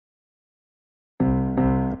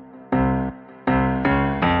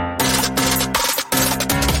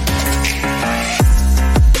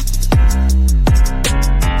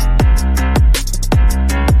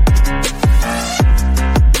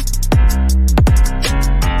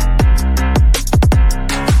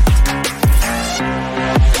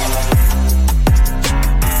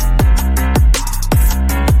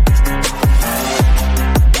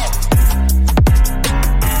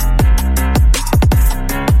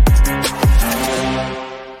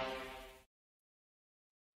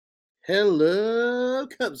Hello,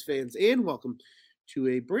 Cubs fans, and welcome to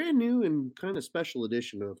a brand new and kind of special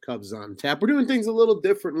edition of Cubs on Tap. We're doing things a little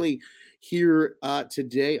differently here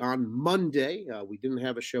today on Monday. We didn't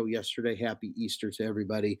have a show yesterday. Happy Easter to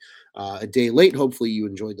everybody. A day late. Hopefully, you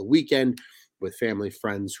enjoyed the weekend with family,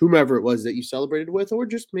 friends, whomever it was that you celebrated with, or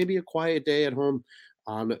just maybe a quiet day at home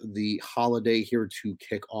on the holiday here to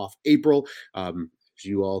kick off April. As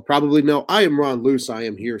you all probably know, I am Ron Luce. I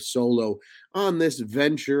am here solo on this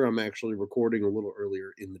venture. I'm actually recording a little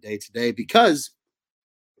earlier in the day today because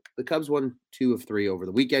the Cubs won 2 of 3 over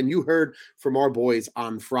the weekend. You heard from our boys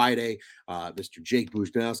on Friday, Mr. Jake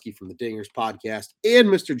Bujanowski from the Dingers podcast and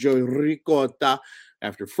Mr. Joey Ricotta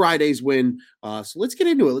after Friday's win. So let's get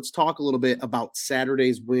into it. Let's talk a little bit about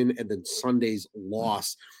Saturday's win and then Sunday's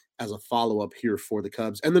loss as a follow-up here for the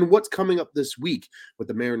Cubs. And then what's coming up this week with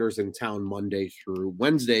the Mariners in town Monday through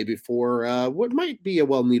Wednesday before what might be a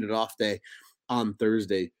well-needed off day on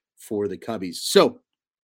Thursday for the Cubbies. So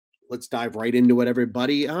let's dive right into it,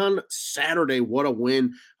 everybody. On Saturday, what a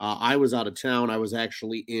win. I was out of town. I was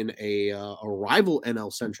actually in a rival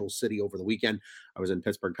NL Central city over the weekend. I was in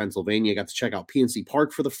Pittsburgh, Pennsylvania. I got to check out PNC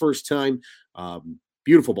Park for the first time.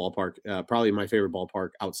 Beautiful ballpark, probably my favorite ballpark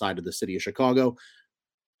outside of the city of Chicago.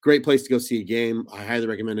 Great place to go see a game. I highly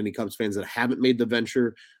recommend any Cubs fans that haven't made the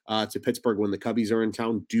venture to Pittsburgh when the Cubbies are in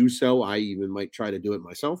town do so. I even might try to do it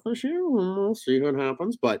myself this year. We'll see what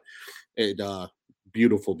happens. But it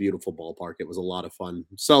beautiful, beautiful ballpark. It was a lot of fun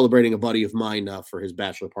celebrating a buddy of mine for his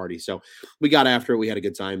bachelor party. So we got after it. We had a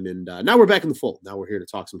good time, and now we're back in the fold. Now we're here to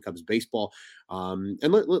talk some Cubs baseball, and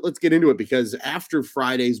let's get into it because after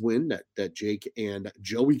Friday's win that Jake and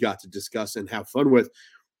Joey got to discuss and have fun with,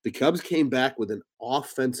 the Cubs came back with an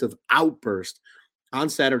offensive outburst on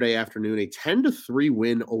Saturday afternoon, a 10-3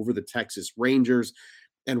 win over the Texas Rangers.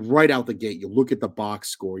 And right out the gate, you look at the box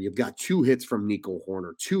score. You've got 2 hits from Nico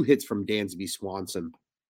Horner, 2 hits from Dansby Swanson,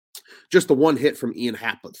 just the 1 hit from Ian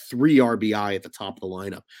Happ, but 3 RBI at the top of the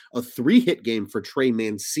lineup. A 3-hit game for Trey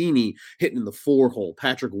Mancini hitting in the 4 hole.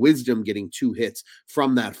 Patrick Wisdom getting 2 hits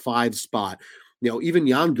from that 5 spot. Even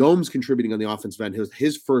Yan Gomes contributing on the offensive end.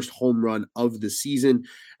 His first home run of the season.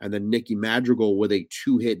 And then Nicky Madrigal with a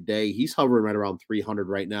 2-hit day. He's hovering right around 300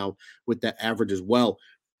 right now with that average as well.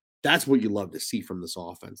 That's what you love to see from this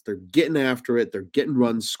offense. They're getting after it. They're getting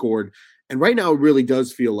runs scored. And right now, it really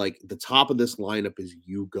does feel like the top of this lineup is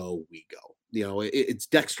you go, we go. It's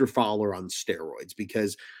Dexter Fowler on steroids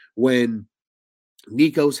because when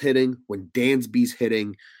Nico's hitting, when Dansby's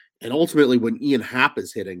hitting, and ultimately when Ian Happ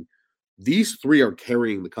is hitting, these 3 are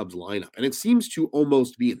carrying the Cubs lineup. And it seems to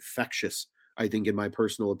almost be infectious, I think, in my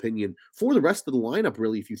personal opinion, for the rest of the lineup,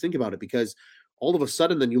 really, if you think about it, because all of a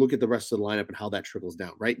sudden, then you look at the rest of the lineup and how that trickles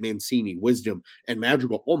down, right? Mancini, Wisdom, and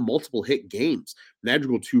Madrigal, all multiple hit games.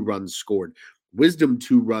 Madrigal, 2 runs scored. Wisdom,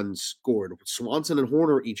 2 runs scored. Swanson and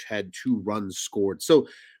Horner each had 2 runs scored. So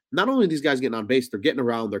not only are these guys getting on base, they're getting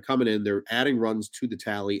around, they're coming in, they're adding runs to the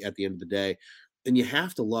tally at the end of the day. And you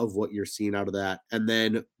have to love what you're seeing out of that. And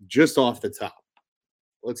then just off the top,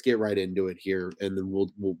 let's get right into it here, and then we'll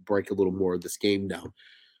break a little more of this game down.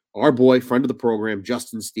 Our boy, friend of the program,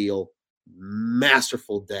 Justin Steele,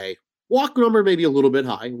 masterful day. Walk number maybe a little bit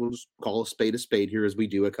high. We'll just call a spade here as we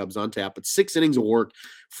do at Cubs on Tap. But 6 innings of work,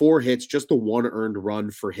 4 hits, just the 1 earned run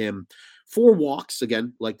for him. 4 walks,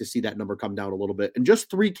 again, like to see that number come down a little bit. And just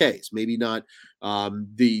 3 Ks, maybe not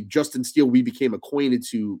the Justin Steele we became acquainted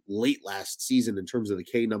to late last season in terms of the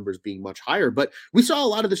K numbers being much higher. But we saw a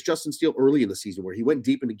lot of this Justin Steele early in the season where he went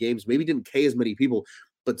deep into games, maybe didn't K as many people,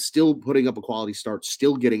 but still putting up a quality start,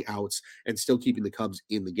 still getting outs, and still keeping the Cubs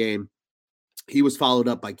in the game. He was followed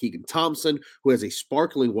up by Keegan Thompson, who has a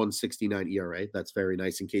sparkling 169 ERA. That's very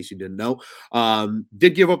nice in case you didn't know.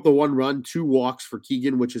 Did give up the 1 run, 2 walks for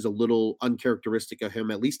Keegan, which is a little uncharacteristic of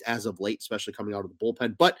him, at least as of late, especially coming out of the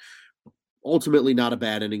bullpen. But ultimately, not a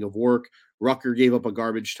bad inning of work. Rucker gave up a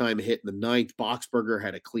garbage time hit in the 9th. Boxberger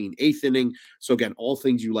had a clean 8th inning. So again, all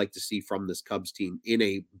things you like to see from this Cubs team in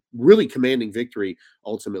a really commanding victory,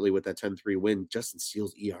 ultimately with that 10-3 win. Justin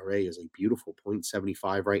Steele's ERA is a beautiful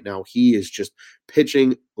 0.75 right now. He is just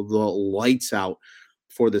pitching the lights out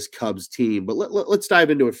for this Cubs team. But let's dive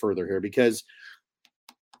into it further here because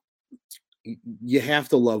you have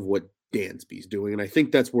to love what Dansby's doing. And I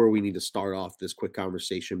think that's where we need to start off this quick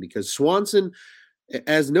conversation because Swanson,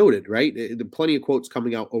 as noted, right? Plenty of quotes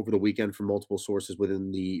coming out over the weekend from multiple sources within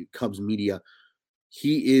the Cubs media.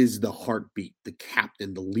 He is the heartbeat, the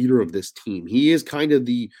captain, the leader of this team. He is kind of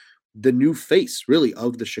the new face, really,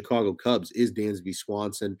 of the Chicago Cubs is Dansby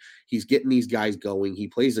Swanson. He's getting these guys going. He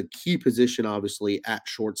plays a key position, obviously, at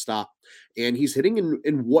shortstop. And he's hitting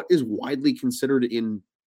in what is widely considered in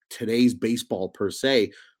today's baseball, per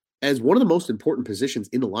se, as one of the most important positions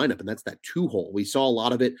in the lineup, and that's that two hole. We saw a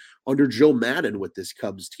lot of it under Joe Madden with this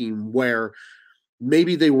Cubs team, where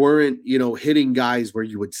maybe they weren't, hitting guys where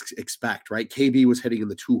you would expect, right? KB was hitting in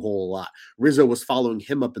the two hole a lot. Rizzo was following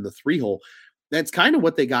him up in the three hole. That's kind of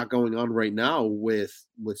what they got going on right now with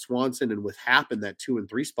Swanson and with Happ in that 2 and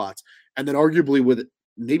 3 spots, and then arguably with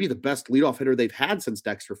maybe the best leadoff hitter they've had since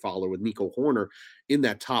Dexter Fowler with Nico Horner in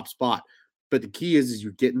that top spot. But the key is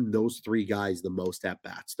you're getting those three guys the most at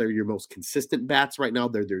bats. They're your most consistent bats right now.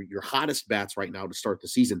 They're your hottest bats right now to start the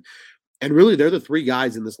season. And really, they're the three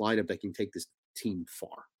guys in this lineup that can take this team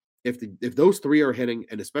far. If those three are hitting,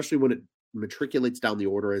 and especially when it matriculates down the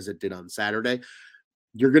order as it did on Saturday,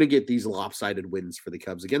 you're going to get these lopsided wins for the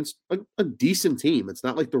Cubs against a decent team. It's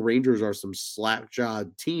not like the Rangers are some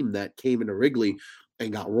slapjawed team that came into Wrigley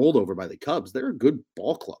and got rolled over by the Cubs. They're a good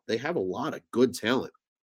ball club. They have a lot of good talent.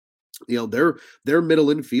 Their middle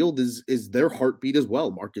infield is their heartbeat as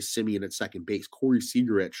well. Marcus Semien at second base, Corey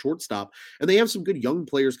Seager at shortstop, and they have some good young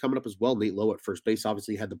players coming up as well. Nate Lowe at first base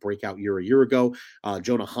obviously had the breakout year a year ago.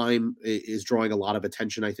 Jonah Heim is drawing a lot of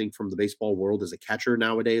attention, I think, from the baseball world as a catcher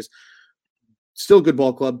nowadays. Still good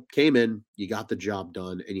ball club. Came in, you got the job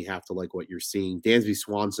done, and you have to like what you're seeing. Dansby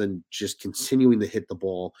Swanson just continuing to hit the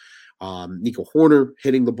ball. Nico Horner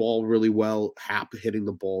hitting the ball really well. Happ hitting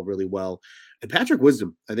the ball really well. And Patrick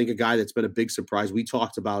Wisdom, I think a guy that's been a big surprise. We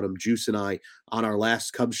talked about him, Juice and I, on our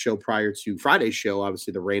last Cubs show prior to Friday's show.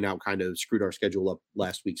 Obviously, the rain out kind of screwed our schedule up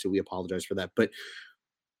last week, so we apologize for that. But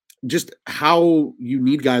just how you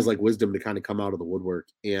need guys like Wisdom to kind of come out of the woodwork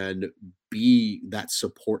and be that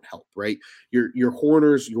support help, right? Your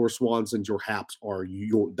Horners, your Swansons, your Haps are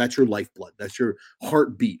that's your lifeblood. That's your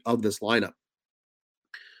heartbeat of this lineup.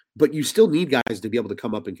 But you still need guys to be able to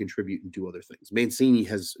come up and contribute and do other things. Mancini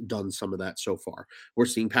has done some of that so far. We're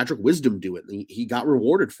seeing Patrick Wisdom do it. He got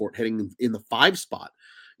rewarded for it hitting in the 5 spot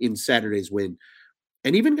in Saturday's win.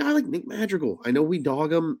 And even a guy like Nick Madrigal, I know we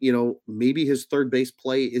dog him, maybe his third base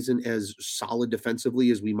play isn't as solid defensively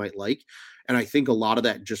as we might like. And I think a lot of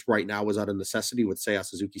that just right now was out of necessity with Seiya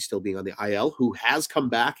Suzuki still being on the IL, who has come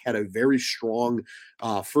back, had a very strong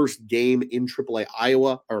first game in AAA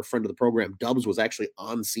Iowa. Our friend of the program, Dubs, was actually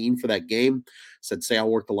on scene for that game. Said Seiya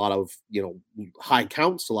worked a lot of, high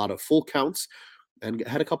counts, a lot of full counts, and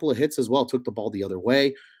had a couple of hits as well, took the ball the other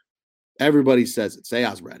way. Everybody says it.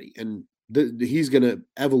 Seiya's ready. And he's going to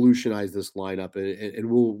evolutionize this lineup,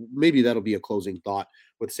 and maybe that'll be a closing thought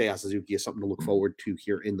with Seiya Suzuki as something to look forward to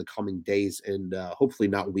here in the coming days, and hopefully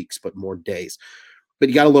not weeks, but more days. But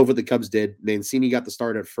you got to love what the Cubs did. Mancini got the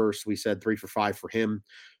start at first. We said 3 for 5 for him.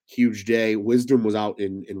 Huge day. Wisdom was out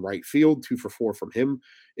in right field. 2 for 4 from him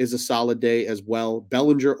is a solid day as well.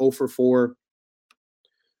 Bellinger 0 for 4.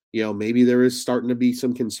 Maybe there is starting to be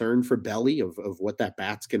some concern for Belly of what that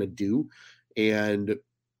bat's going to do. And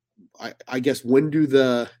I guess when do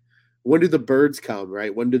the birds come,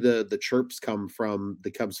 right? When do the chirps come from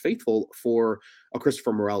the Cubs faithful for a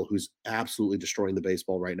Christopher Morel who's absolutely destroying the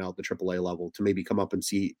baseball right now at the AAA level to maybe come up and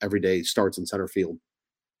see everyday starts in center field?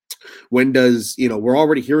 When does, we're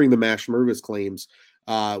already hearing the Mash Mervis claims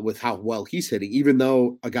with how well he's hitting, even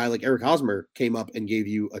though a guy like Eric Hosmer came up and gave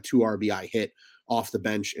you a 2 RBI hit off the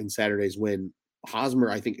bench in Saturday's win. Hosmer,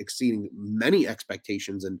 I think, exceeding many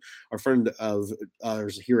expectations. And our friend of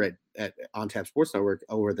ours here at On Tap Sports Network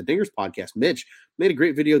over the Dingers podcast, Mitch, made a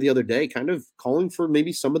great video the other day kind of calling for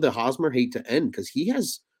maybe some of the Hosmer hate to end because he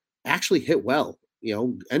has actually hit well.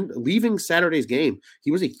 And leaving Saturday's game, he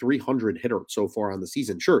was a 300 hitter so far on the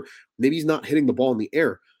season. Sure, maybe he's not hitting the ball in the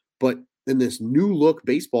air, but in this new look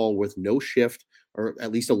baseball with no shift, or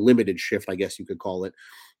at least a limited shift, I guess you could call it,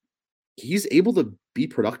 he's able to be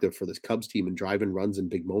productive for this Cubs team and drive in runs in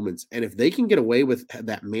big moments. And if they can get away with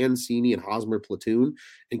that Mancini and Hosmer platoon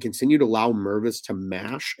and continue to allow Mervis to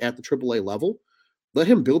mash at the AAA level, let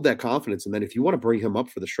him build that confidence. And then if you want to bring him up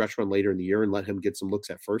for the stretch run later in the year and let him get some looks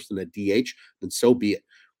at first and at DH, then so be it.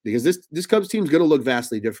 Because this Cubs team is going to look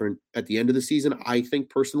vastly different at the end of the season, I think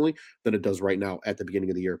personally, than it does right now at the beginning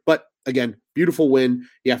of the year. But again, beautiful win.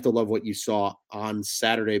 You have to love what you saw on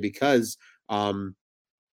Saturday because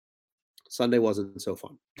Sunday wasn't so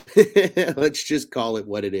fun. Let's just call it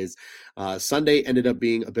what it is. Sunday ended up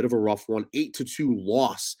being a bit of a rough one, 8-2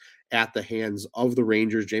 loss at the hands of the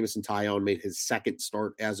Rangers. Jameson Taillon made his second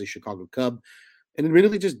start as a Chicago Cub and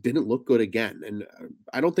admittedly just didn't look good again. And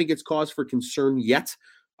I don't think it's cause for concern yet.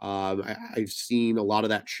 I've seen a lot of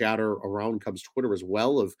that chatter around Cubs Twitter as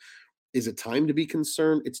well of, is it time to be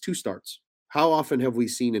concerned? It's 2 starts. How often have we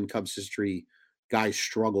seen in Cubs history guys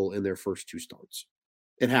struggle in their first 2 starts?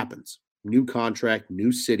 It happens. New contract,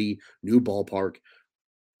 new city, new ballpark.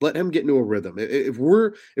 Let him get into a rhythm. If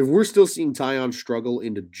we're still seeing Tyon struggle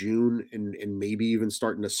into June and maybe even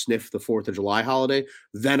starting to sniff the 4th of July holiday,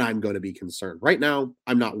 then I'm going to be concerned. Right now,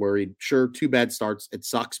 I'm not worried. Sure, 2 bad starts. It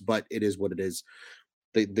sucks, but it is what it is.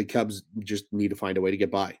 The Cubs just need to find a way to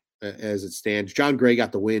get by as it stands. John Gray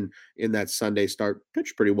got the win in that Sunday start.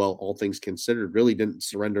 Pitched pretty well, all things considered. Really didn't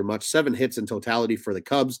surrender much. 7 hits in totality for the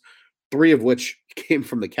Cubs, 3 of which came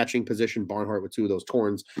from the catching position. Barnhart with 2 of those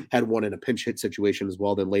torns, had one in a pinch hit situation as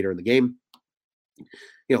well. Then later in the game,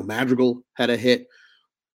 Madrigal had a hit.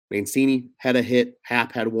 Mancini had a hit.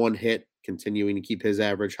 Happ had 1 hit, continuing to keep his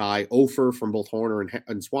average high. Ofer from both Horner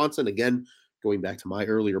and Swanson. Again, going back to my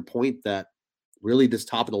earlier point that really this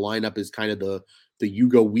top of the lineup is kind of the you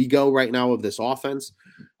go we go right now of this offense.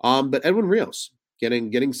 But Edwin Rios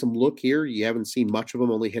getting some look here. You haven't seen much of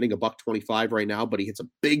him, only hitting a $125 right now, but he hits a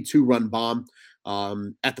big 2-run bomb.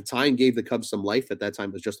 At the time, gave the Cubs some life. At that time,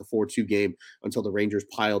 it was just a 4-2 game until the Rangers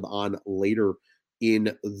piled on later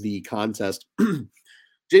in the contest.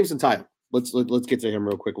 Jameson Taillon, let's get to him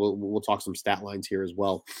real quick. We'll talk some stat lines here as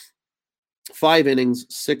well. 5 innings,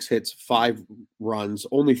 6 hits, 5 runs,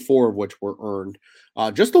 only 4 of which were earned.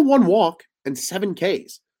 Just the 1 walk and 7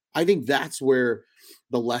 Ks. I think that's where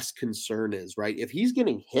the less concern is, right? If he's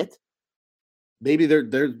getting hit, maybe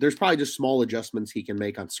there's probably just small adjustments he can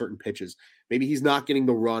make on certain pitches. Maybe he's not getting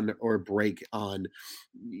the run or break on,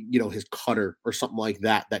 his cutter or something like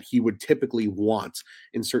that he would typically want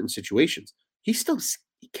in certain situations. He's still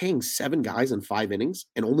K'ing 7 guys in 5 innings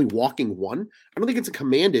and only walking 1. I don't think it's a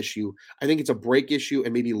command issue. I think it's a break issue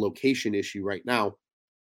and maybe a location issue right now.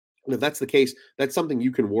 And if that's the case, that's something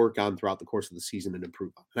you can work on throughout the course of the season and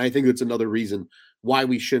improve on. And I think that's another reason why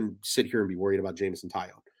we shouldn't sit here and be worried about Jameson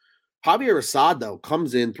Taillon. Javier Assad, though,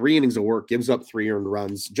 comes in 3 innings of work, gives up 3 earned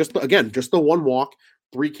runs. Just the 1 walk,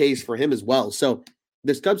 3 Ks for him as well. So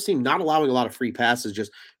this Cubs team not allowing a lot of free passes.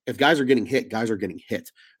 Just if guys are getting hit, guys are getting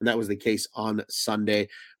hit. And that was the case on Sunday.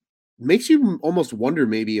 Makes you almost wonder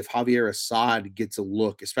maybe if Javier Assad gets a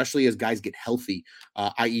look, especially as guys get healthy,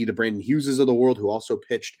 i.e. the Brandon Hugheses of the world, who also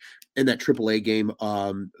pitched in that AAA game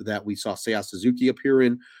that we saw Seiya Suzuki appear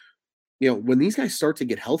in. When these guys start to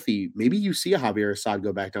get healthy, maybe you see a Javier Assad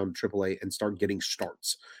go back down to AAA and start getting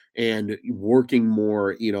starts and working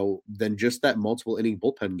more, than just that multiple inning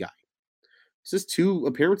bullpen guy. This is 2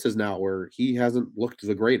 appearances now where he hasn't looked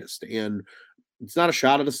the greatest. And it's not a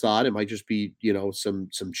shot at Assad. It might just be, some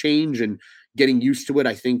change and getting used to it.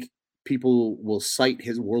 I think people will cite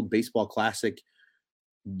his World Baseball Classic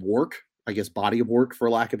work, I guess body of work for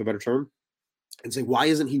lack of a better term, and say, why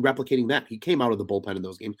isn't he replicating that? He came out of the bullpen in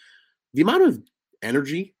those games. The amount of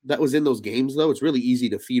energy that was in those games, though, it's really easy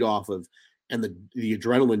to feed off of and the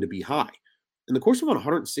adrenaline to be high. In the course of a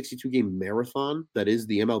 162-game marathon that is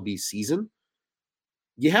the MLB season,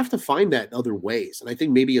 you have to find that other ways. And I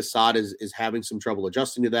think maybe Assad is having some trouble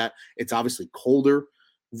adjusting to that. It's obviously colder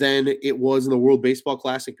than it was in the World Baseball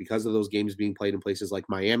Classic because of those games being played in places like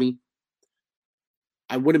Miami.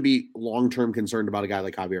 I wouldn't be long-term concerned about a guy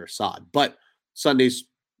like Javier Assad, but Sunday's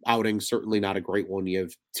outing, certainly not a great one. You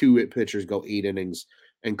have 2 pitchers go 8 innings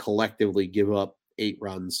and collectively give up 8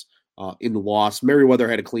 runs in the loss. Merriweather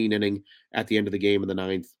had a clean inning at the end of the game in the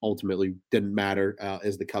 9th. Ultimately didn't matter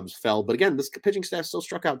as the Cubs fell. But again, this pitching staff still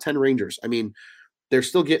struck out 10 Rangers. I mean, they're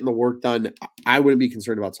still getting the work done. I wouldn't be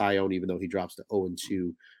concerned about Taillon, even though he drops to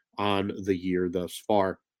 0-2 on the year thus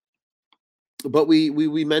far. But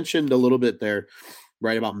we mentioned a little bit there,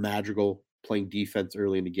 right, about Madrigal playing defense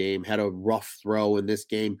early in the game, had a rough throw in this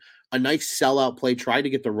game, a nice sellout play, tried to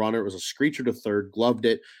get the runner. It was a screecher to third, gloved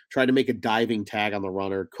it, tried to make a diving tag on the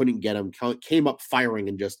runner, couldn't get him, came up firing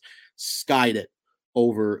and just skied it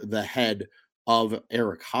over the head of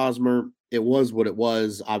Eric Hosmer. It was what it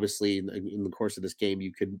was. Obviously, in the course of this game,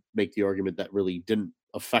 you could make the argument that really didn't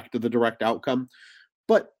affect the direct outcome.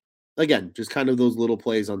 But again, just kind of those little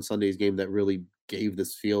plays on Sunday's game that really gave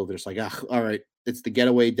this feel. There's like, all right, it's the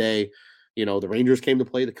getaway day. The Rangers came to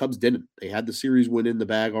play. The Cubs didn't. They had the series win in the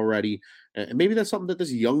bag already. And maybe that's something that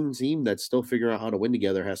this young team that's still figuring out how to win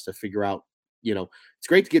together has to figure out. It's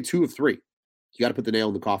great to get 2 of 3. You got to put the nail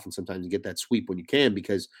in the coffin sometimes and get that sweep when you can,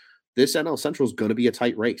 because this NL Central is going to be a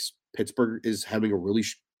tight race. Pittsburgh is having a really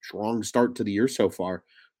strong start to the year so far,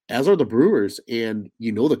 as are the Brewers. And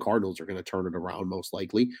the Cardinals are going to turn it around most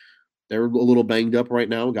likely. They're a little banged up right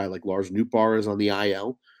now. A guy like Lars Nootbaar is on the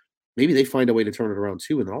IL. Maybe they find a way to turn it around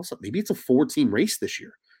too. And then also, maybe it's a 4-team race this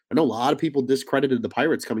year. I know a lot of people discredited the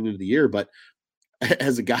Pirates coming into the year, but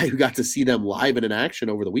as a guy who got to see them live and in action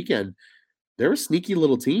over the weekend, they're a sneaky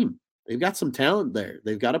little team. They've got some talent there.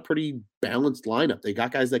 They've got a pretty balanced lineup. They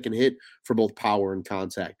got guys that can hit for both power and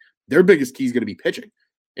contact. Their biggest key is going to be pitching.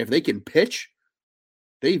 If they can pitch,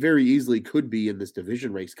 they very easily could be in this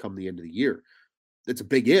division race come the end of the year. It's a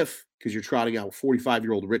big if because you're trotting out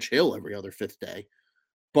 45-year-old Rich Hill every other fifth day.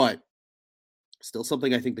 But still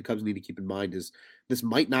something I think the Cubs need to keep in mind is this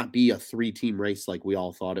might not be a three-team race like we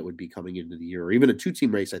all thought it would be coming into the year, or even a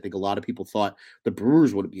two-team race. I think a lot of people thought the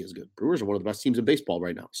Brewers wouldn't be as good. Brewers are one of the best teams in baseball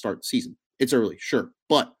right now. Start the season. It's early, sure,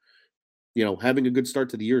 but having a good start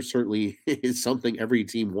to the year certainly is something every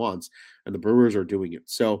team wants, and the Brewers are doing it.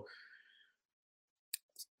 So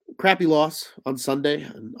crappy loss on Sunday,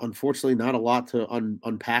 and unfortunately, not a lot to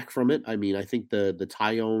unpack from it. I mean, I think the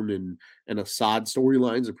Tyone and Assad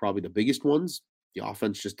storylines are probably the biggest ones. The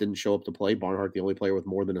offense just didn't show up to play. Barnhart, the only player with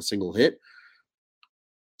more than a single hit.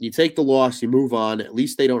 You take the loss, you move on. At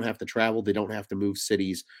least they don't have to travel. They don't have to move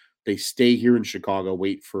cities. They stay here in Chicago,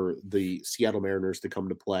 wait for the Seattle Mariners to come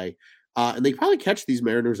to play, and they probably catch these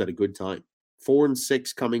Mariners at a good time.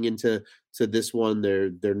 4-6 coming into this one.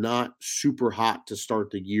 They're not super hot to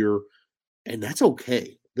start the year, and that's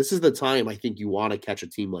okay. This is the time I think you want to catch a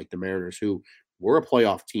team like the Mariners, who were a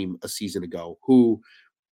playoff team a season ago, who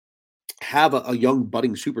have a young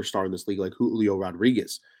budding superstar in this league like Julio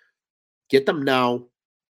Rodriguez. Get them now.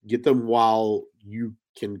 Get them while you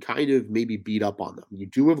can kind of maybe beat up on them. You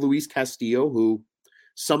do have Luis Castillo, who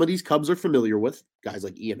some of these Cubs are familiar with, guys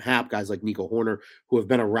like Ian Happ, guys like Nico Horner, who have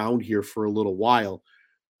been around here for a little while.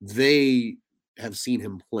 They have seen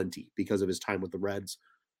him plenty because of his time with the Reds.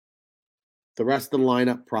 The rest of the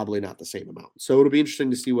lineup, probably not the same amount. So it'll be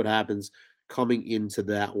interesting to see what happens coming into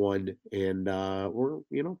that one. And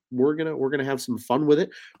we're gonna have some fun with it.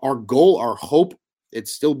 Our goal, our hope,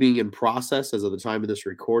 it's still being in process as of the time of this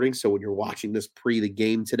recording. So when you're watching this pre the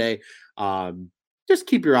game today, just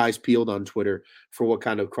keep your eyes peeled on Twitter for what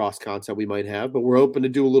kind of cross content we might have. But we're open to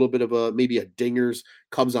do a little bit of maybe a Dingers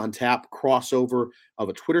Cubs on Tap crossover of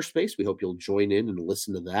a Twitter space. We hope you'll join in and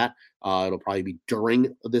listen to that. It'll probably be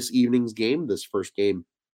during this evening's game, this first game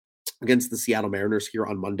against the Seattle Mariners here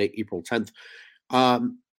on Monday, April 10th.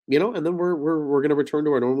 And then we're going to return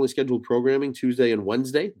to our normally scheduled programming Tuesday and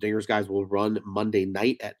Wednesday. Dingers guys will run Monday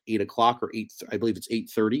night at 8 o'clock or 8. I believe it's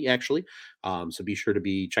 8:30 actually. So be sure to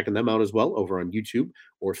be checking them out as well over on YouTube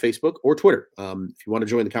or Facebook or Twitter. If you want to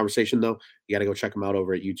join the conversation though, you got to go check them out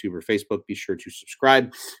over at YouTube or Facebook. Be sure to subscribe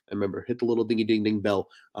and remember hit the little dingy ding ding bell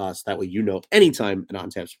so that way anytime an On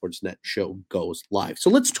Tap Sportsnet show goes live. So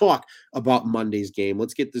let's talk about Monday's game.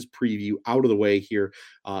 Let's get this preview out of the way here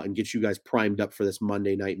and get you guys primed up for this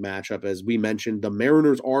Monday night matchup. As we mentioned, the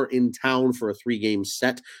Mariners are in town for a 3-game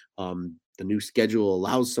set. The new schedule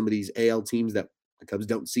allows some of these AL teams that the Cubs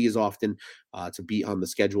don't see as often to be on the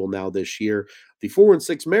schedule now this year. The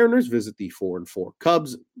 4-6 Mariners visit the 4-4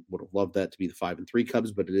 Cubs. Would have loved that to be the 5-3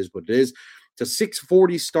 Cubs, but it is what it is. It's a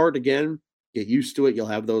 6:40 start again. Get used to it. You'll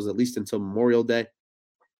have those at least until Memorial Day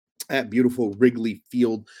at beautiful Wrigley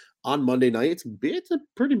Field on Monday night. It's a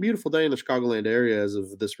pretty beautiful day in the Chicagoland area as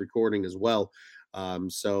of this recording as well.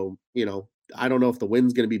 So I don't know if the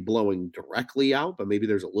wind's going to be blowing directly out, but maybe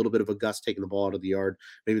there's a little bit of a gust taking the ball out of the yard.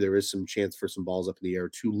 Maybe there is some chance for some balls up in the air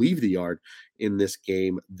to leave the yard in this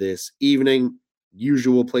game this evening.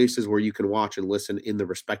 Usual places where you can watch and listen in the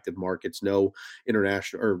respective markets. No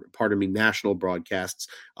national broadcasts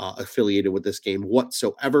affiliated with this game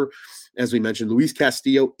whatsoever. As we mentioned, Luis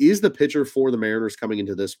Castillo is the pitcher for the Mariners coming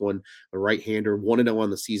into this one. The right-hander, 1-0 on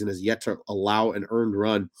the season, has yet to allow an earned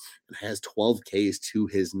run and has 12 Ks to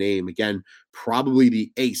his name. Again, probably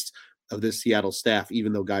the ace of this Seattle staff,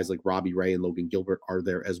 even though guys like Robbie Ray and Logan Gilbert are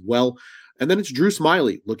there as well. And then it's Drew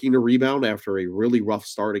Smyly looking to rebound after a really rough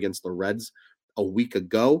start against the Reds a week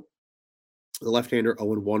ago. The left-hander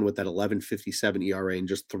 0-1 with that 11.57 ERA and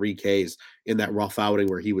just 3 Ks in that rough outing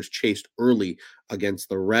where he was chased early against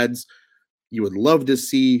the Reds. You would love to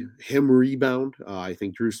see him rebound. I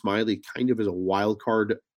think Drew Smyly kind of is a wild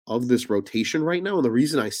card of this rotation right now. And the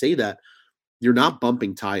reason I say that, you're not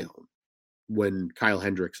bumping Tyone when Kyle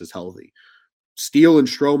Hendricks is healthy. Steele and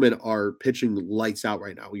Stroman are pitching lights out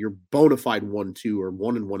right now. You're bona fide 1-2 or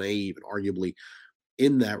 1 and 1A even arguably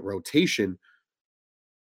in that rotation.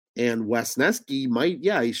 And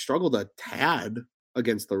Wesneski he struggled a tad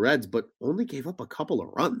against the Reds, but only gave up a couple of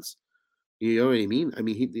runs. You know what I mean? I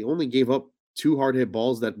mean, he only gave up 2 hard hit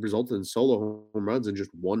balls that resulted in solo home runs and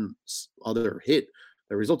just one other hit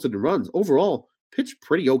that resulted in runs. Overall, pitched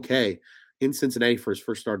pretty okay in Cincinnati for his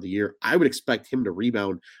first start of the year. I would expect him to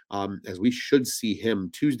rebound as we should see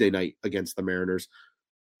him Tuesday night against the Mariners.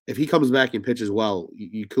 If he comes back and pitches well,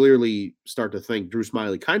 you clearly start to think Drew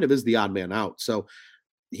Smyly kind of is the odd man out. So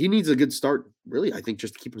he needs a good start, really, I think,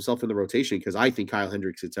 just to keep himself in the rotation, because I think Kyle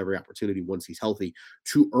Hendricks gets every opportunity once he's healthy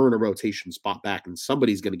to earn a rotation spot back, and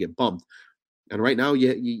somebody's going to get bumped. And right now,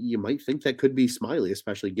 you might think that could be Smiley,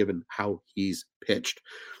 especially given how he's pitched.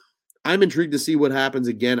 I'm intrigued to see what happens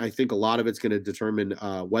again. I think a lot of it's going to determine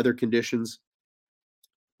weather conditions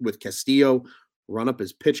with Castillo. Run up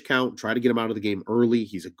his pitch count, try to get him out of the game early.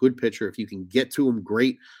 He's a good pitcher. If you can get to him,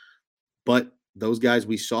 great. But those guys,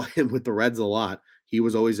 we saw him with the Reds a lot. He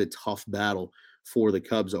was always a tough battle for the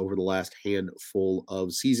Cubs over the last handful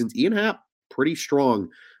of seasons. Ian Happ, pretty strong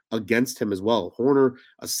against him as well. Horner,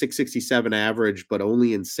 a 667 average, but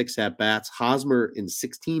only in 6 at bats. Hosmer in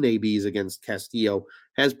 16 ABs against Castillo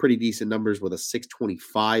has pretty decent numbers with a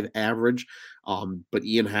 625 average. But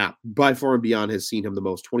Ian Happ, by far and beyond, has seen him the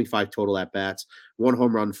most, 25 total at bats, 1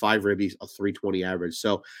 home run, 5 ribbies, a 320 average.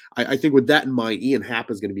 So I think with that in mind, Ian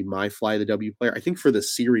Happ is going to be my fly the W player. I think for the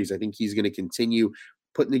series, I think he's going to continue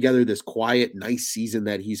putting together this quiet, nice season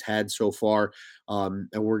that he's had so far. And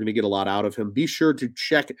we're going to get a lot out of him. Be sure to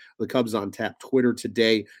check the Cubs on Tap Twitter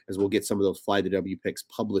today, as we'll get some of those Fly the W picks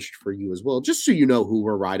published for you as well, just so you know who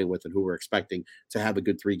we're riding with and who we're expecting to have a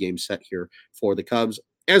good 3-game set here for the Cubs.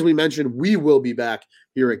 As we mentioned, we will be back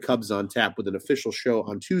here at Cubs on Tap with an official show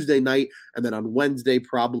on Tuesday night, and then on Wednesday,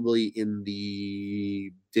 probably in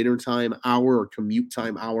the dinner time hour or commute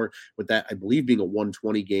time hour, with that, I believe, being a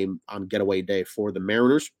 1:20 game on getaway day for the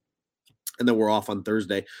Mariners. And then we're off on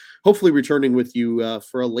Thursday, hopefully returning with you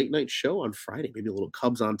for a late night show on Friday, maybe a little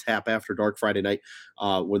Cubs on Tap after dark Friday night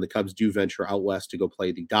when the Cubs do venture out west to go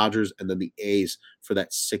play the Dodgers and then the A's for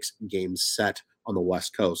that 6-game set on the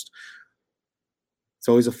West Coast. It's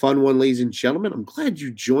always a fun one, ladies and gentlemen. I'm glad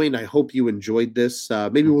you joined. I hope you enjoyed this.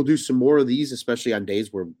 Maybe we'll do some more of these, especially on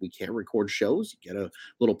days where we can't record shows. You get a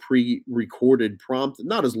little pre-recorded prompt.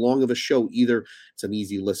 Not as long of a show either. It's an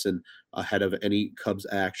easy listen ahead of any Cubs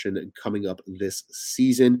action coming up this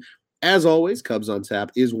season. As always, Cubs on Tap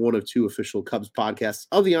is one of 2 official Cubs podcasts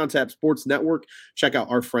of the On Tap Sports Network. Check out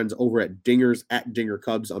our friends over at Dingers, at Dinger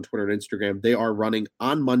Cubs on Twitter and Instagram. They are running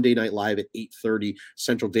on Monday Night Live at 8:30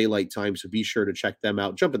 Central Daylight Time, so be sure to check them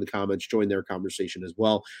out. Jump in the comments, join their conversation as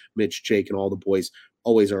well. Mitch, Jake, and all the boys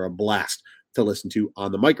always are a blast to listen to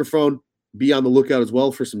on the microphone. Be on the lookout as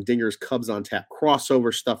well for some Dingers Cubs on Tap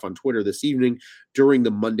crossover stuff on Twitter this evening during the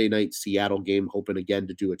Monday night Seattle game. Hoping again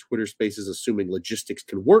to do a Twitter Spaces, assuming logistics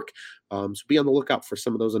can work. So be on the lookout for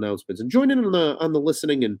some of those announcements and join in on the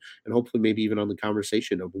listening and hopefully maybe even on the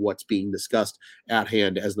conversation of what's being discussed at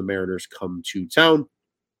hand as the Mariners come to town.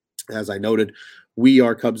 As I noted, we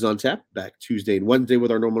are Cubs on Tap, back Tuesday and Wednesday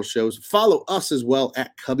with our normal shows. Follow us as well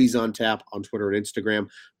at Cubbies on Tap on Twitter and Instagram.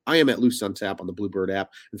 I am at Loose on Tap on the Bluebird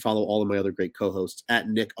app, and follow all of my other great co-hosts at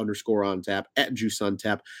Nick_on Tap, at Juice on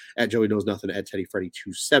Tap, at Joey Knows Nothing, at Teddy Freddy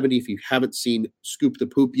 270. If you haven't seen Scoop the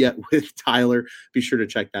Poop yet with Tyler, be sure to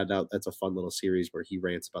check that out. That's a fun little series where he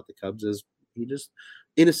rants about the Cubs as he just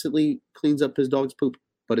innocently cleans up his dog's poop.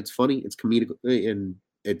 But it's funny, it's comedic, and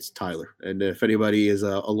it's Tyler. And if anybody is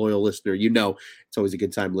a loyal listener, you know it's always a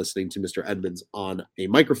good time listening to Mr. Edmonds on a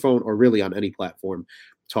microphone or really on any platform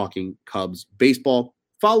talking Cubs baseball.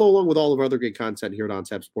 Follow along with all of our other great content here at On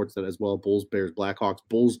Tap Sportsnet as well. Bulls, Bears, Blackhawks.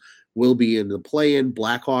 Bulls will be in the play-in.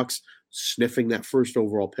 Blackhawks sniffing that first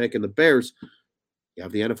overall pick. And the Bears, you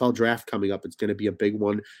have the NFL draft coming up. It's going to be a big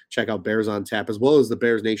one. Check out Bears on Tap as well as the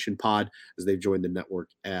Bears Nation pod as they've joined the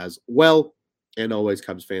network as well. And always,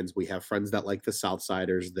 Cubs fans, we have friends that like the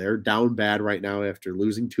Southsiders. They're down bad right now after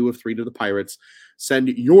losing 2 of 3 to the Pirates. Send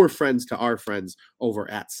your friends to our friends over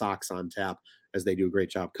at Sox on Tap, as they do a great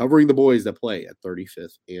job covering the boys that play at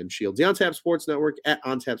 35th and Shields. The On Tap Sports Network at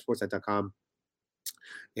ontapsportsnet.com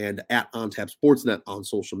and at On Tap Sportsnet on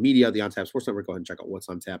social media. The On Tap Sports Network, go ahead and check out what's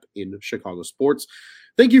on tap in Chicago sports.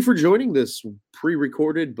 Thank you for joining this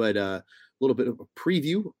pre-recorded, but a little bit of a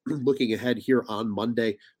preview looking ahead here on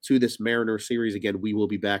Monday to this Mariner series. Again, we will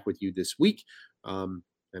be back with you this week. And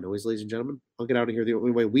always, ladies and gentlemen, I'll get out of here the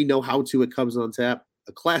only way we know how to at Cubs on Tap,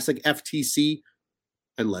 a classic FTC,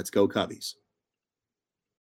 and let's go Cubbies.